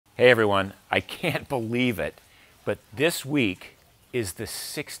Hey everyone, I can't believe it, but this week is the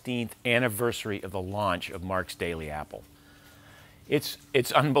 16th anniversary of the launch of Mark's Daily Apple. It's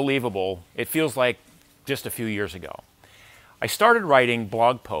unbelievable. It feels like just a few years ago. I started writing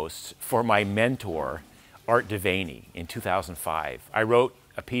blog posts for my mentor, Art Devaney, in 2005. I wrote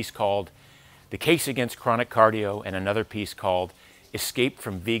a piece called The Case Against Chronic Cardio and another piece called Escape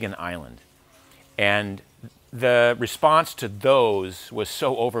from Vegan Island. And the response to those was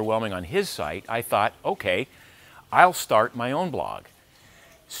so overwhelming on his site, I thought, okay, I'll start my own blog.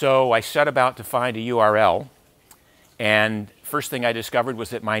 So I set about to find a URL, and first thing I discovered was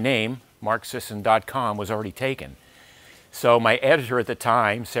that my name, marksisson.com, was already taken. So my editor at the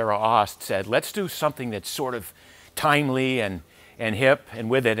time, Sarah Ost, said, let's do something that's sort of timely and hip and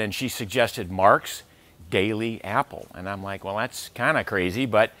with it, and she suggested Mark's Daily Apple. And I'm like, well, that's kind of crazy,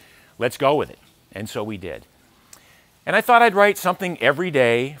 but let's go with it. And so we did. And I thought I'd write something every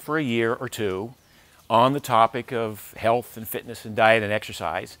day for a year or two on the topic of health and fitness and diet and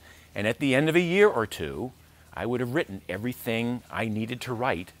exercise. And at the end of a year or two, I would have written everything I needed to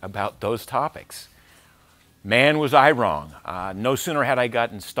write about those topics. Man, was I wrong. No sooner had I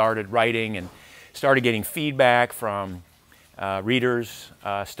gotten started writing and started getting feedback from readers,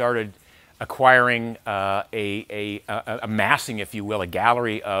 started acquiring, amassing, if you will, a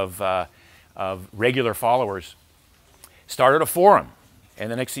gallery of regular followers, started a forum. And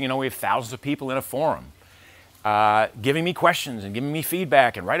the next thing you know, we have thousands of people in a forum giving me questions and giving me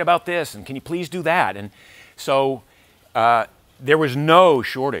feedback and write about this and can you please do that? And so there was no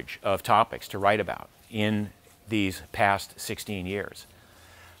shortage of topics to write about in these past 16 years.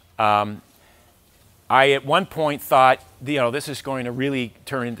 I at one point thought, this is going to really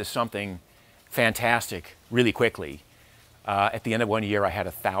turn into something fantastic really quickly. At the end of 1 year, I had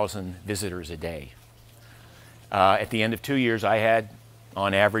 1,000 visitors a day. At the end of 2 years, I had,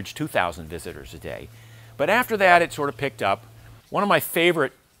 on average, 2,000 visitors a day. But after that, it sort of picked up. One of my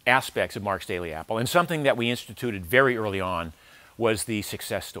favorite aspects of Mark's Daily Apple, and something that we instituted very early on, was the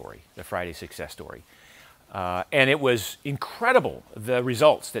success story, the Friday success story. And it was incredible, the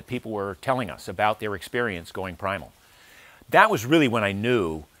results that people were telling us about their experience going primal. That was really when I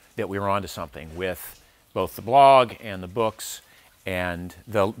knew that we were onto something with both the blog and the books and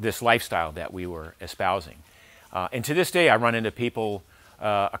this lifestyle that we were espousing. And to this day, I run into people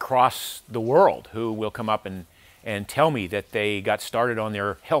across the world who will come up and tell me that they got started on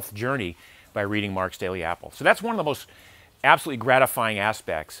their health journey by reading Mark's Daily Apple. So that's one of the most absolutely gratifying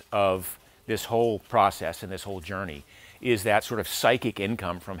aspects of this whole process and this whole journey, is that sort of psychic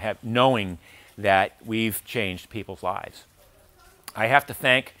income from knowing that we've changed people's lives. I have to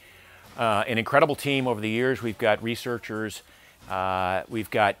thank an incredible team over the years. We've got researchers,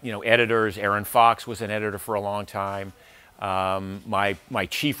 we've got editors. Aaron Fox was an editor for a long time. My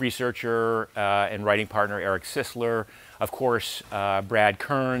chief researcher and writing partner, Eric Sisler, of course, Brad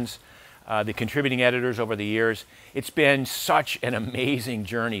Kearns, the contributing editors over the years. It's been such an amazing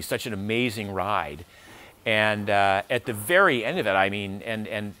journey, such an amazing ride. And at the very end of it, I mean,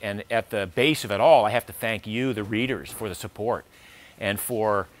 and at the base of it all, I have to thank you, the readers, for the support and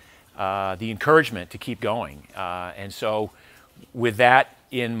for the encouragement to keep going. And so with that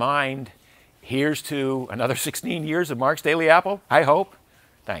in mind, here's to another 16 years of Mark's Daily Apple, I hope.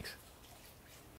 Thanks.